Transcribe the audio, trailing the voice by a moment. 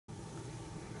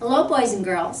Hello, boys and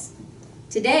girls.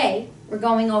 Today, we're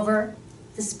going over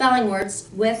the spelling words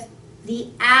with the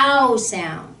ow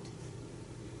sound.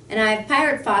 And I have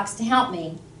Pirate Fox to help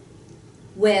me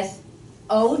with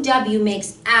OW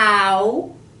makes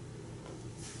ow,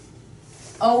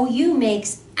 OU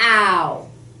makes ow.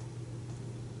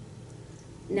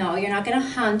 No, you're not going to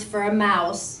hunt for a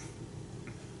mouse.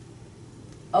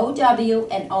 OW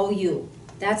and OU.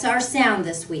 That's our sound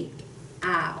this week.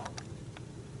 Ow.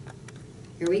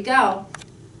 Here we go.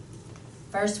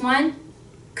 First one,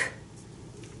 k,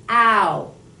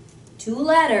 ow. 2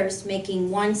 letters making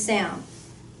one sound.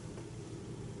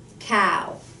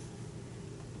 Cow.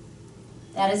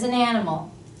 That is an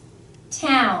animal.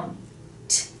 Town.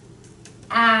 T,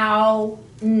 ow,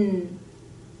 n.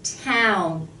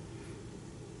 Town.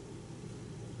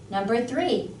 Number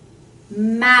 3,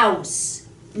 mouse.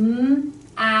 M,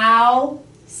 ow,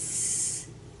 s.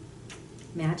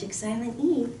 Magic silent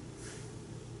E.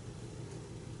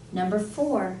 Number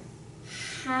 4,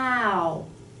 how.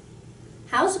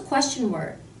 How's a question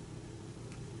word?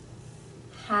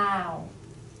 How.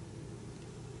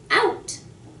 Out.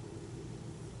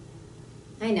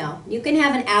 I know, you can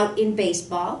have an out in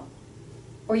baseball,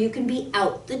 or you can be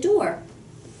out the door.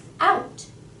 Out.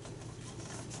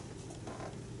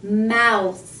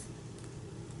 Mouth.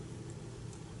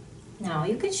 Now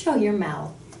you can show your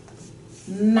mouth.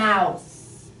 Mouth.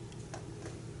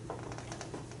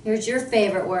 Here's your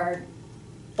favorite word,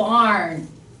 barn.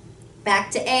 Back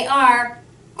to AR,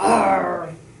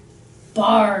 R,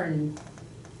 barn.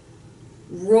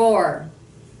 Roar.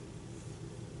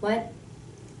 What?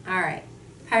 All right,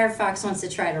 Pirate Fox wants to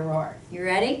try to roar. You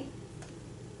ready?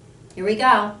 Here we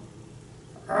go.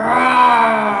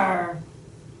 Roar.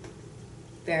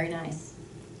 Very nice.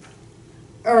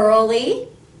 Early.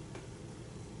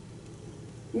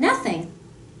 Nothing.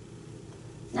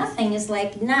 Nothing is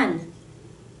like none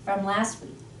from last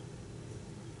week.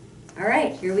 All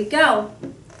right, here we go.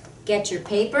 Get your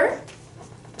paper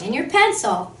and your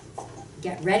pencil.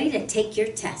 Get ready to take your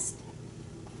test.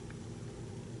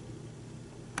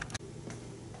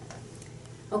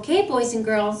 Okay, boys and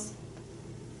girls,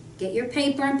 get your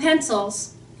paper and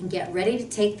pencils and get ready to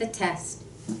take the test.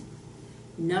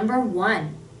 Number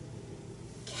 1,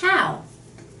 cow.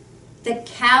 The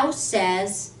cow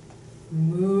says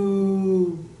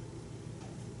moo.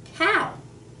 Cow.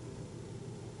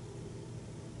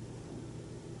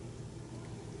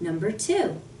 Number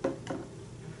 2,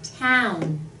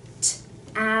 town.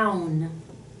 Town.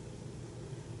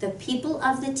 The people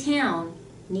of the town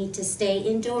need to stay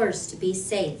indoors to be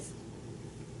safe.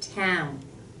 Town.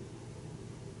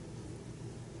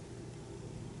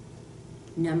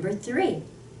 Number 3,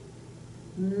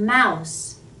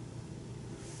 mouse.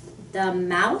 The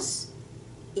mouse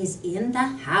is in the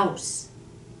house.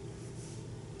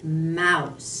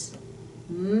 Mouse.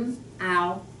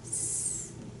 M-ow-s.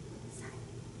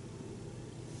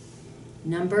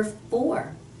 Number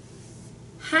 4,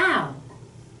 how.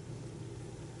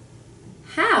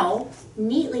 How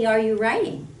neatly are you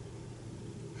writing?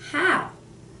 How.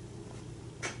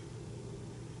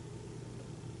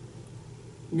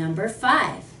 Number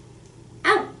 5,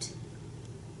 out.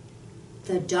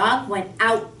 The dog went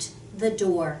out the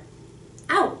door.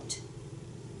 Out.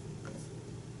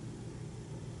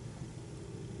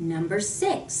 Number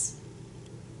 6,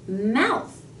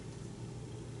 mouth.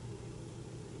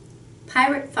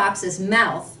 Pirate Fox's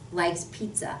mouth likes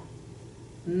pizza.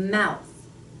 Mouth.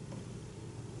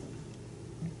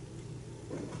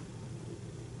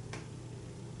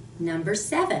 Number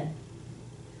 7,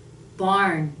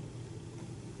 barn.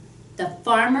 The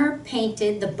farmer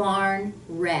painted the barn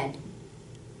red.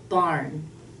 Barn.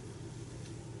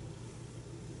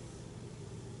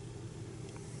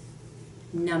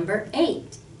 Number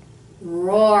 8,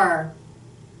 roar.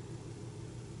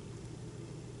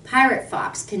 Pirate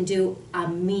Fox can do a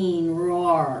mean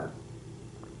roar.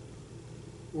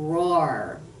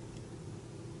 Roar.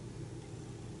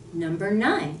 Number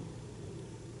 9,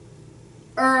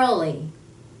 early.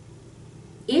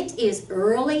 It is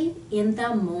early in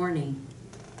the morning.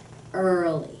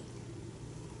 Early.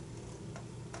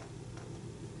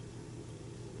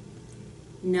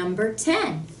 Number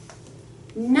 10,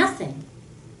 nothing.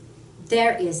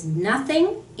 There is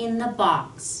nothing in the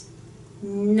box.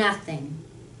 Nothing.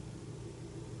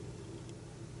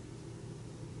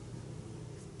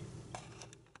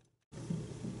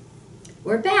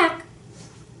 We're back.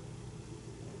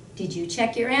 Did you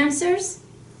check your answers?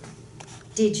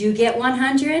 Did you get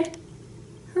 100?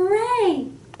 Hooray!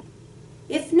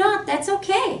 If not, that's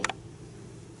okay.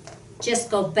 Just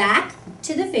go back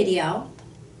to the video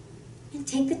and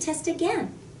take the test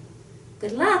again.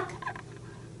 Good luck.